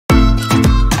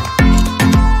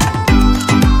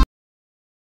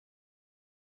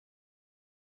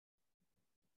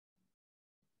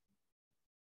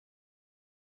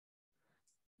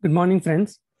Good morning,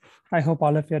 friends. I hope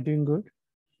all of you are doing good.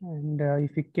 And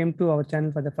if you came to our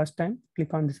channel for the first time,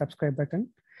 click on the subscribe button.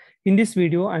 In this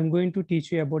video, I'm going to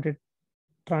teach you about a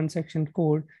transaction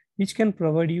code which can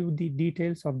provide you the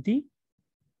details of the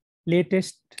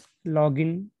latest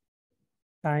login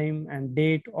time and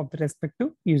date of the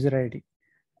respective user ID.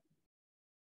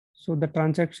 So the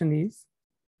transaction is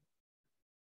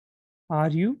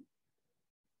RU.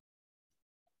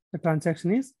 The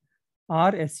transaction is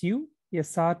RSU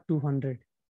SR200.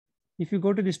 If you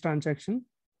go to this transaction,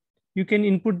 you can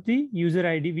input the user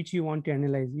ID which you want to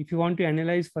analyze. If you want to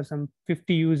analyze for some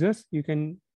 50 users, you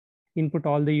can input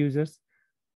all the users.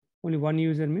 Only one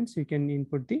user means you can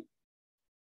input the,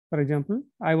 for example,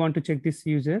 I want to check this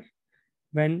user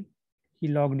when he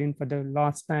logged in for the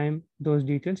last time, those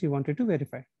details you wanted to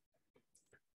verify.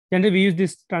 Generally, we use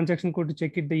this transaction code to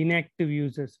check it the inactive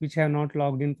users which have not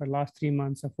logged in for last 3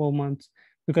 months or 4 months,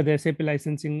 because the SAP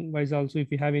licensing wise also,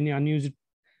 if you have any unused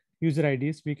user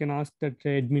IDs, we can ask that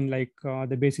admin like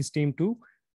the basis team to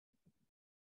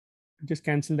just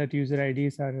cancel that user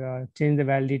IDs or change the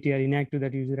validity or inactive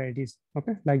that user IDs.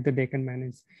 Okay, like that they can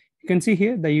manage. You can see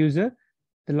here the user,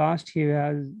 the last he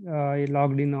has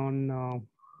logged in on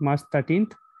March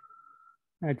 13th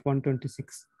at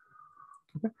 1:26.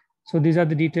 Okay, so these are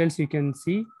the details you can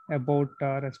see about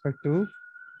respective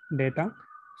data.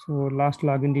 So last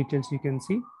login details you can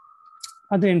see.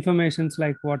 Other informations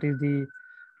like what is the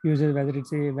user, whether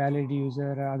it's a valid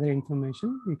user or other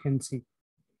information you can see.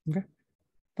 Okay.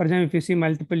 For example, if you see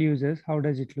multiple users, how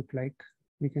does it look like?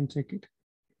 We can check it.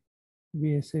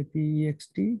 SAP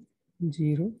EXT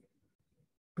 0.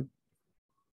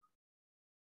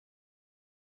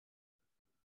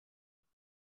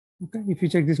 Okay. If you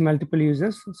check these multiple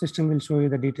users, system will show you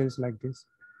the details like this.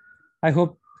 I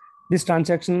hope this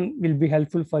transaction will be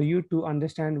helpful for you to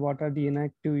understand what are the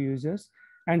inactive users.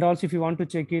 And also, if you want to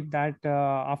check it, that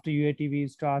after UAT, we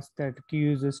used to ask that key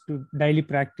users to daily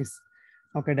practice.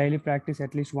 Okay, daily practice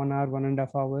at least 1 hour,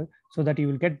 1.5 hours, so that you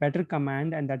will get better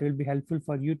command, and that will be helpful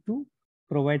for you to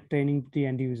provide training to the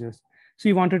end users. So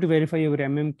you wanted to verify your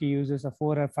MM key users or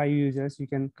 4 or 5 users, you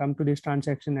can come to this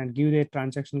transaction and give their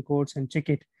transaction codes and check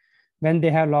it when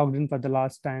they have logged in for the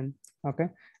last time. Okay,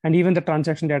 and even the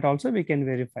transaction data also we can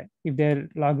verify. If they're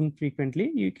logging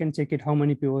frequently, you can check it how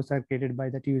many POs are created by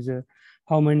that user,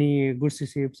 how many goods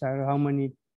receipts are, how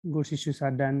many goods issues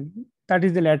are done. That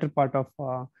is the latter part of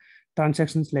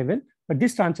transactions level. But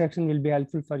this transaction will be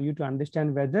helpful for you to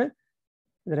understand whether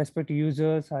the respective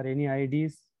users or any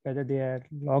IDs, whether they are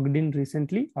logged in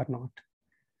recently or not.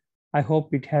 I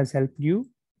hope it has helped you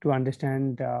to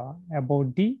understand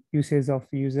about the usage of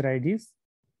user IDs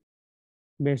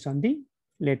based on the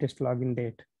latest login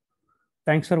date.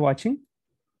 Thanks for watching.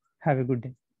 Have a good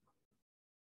day.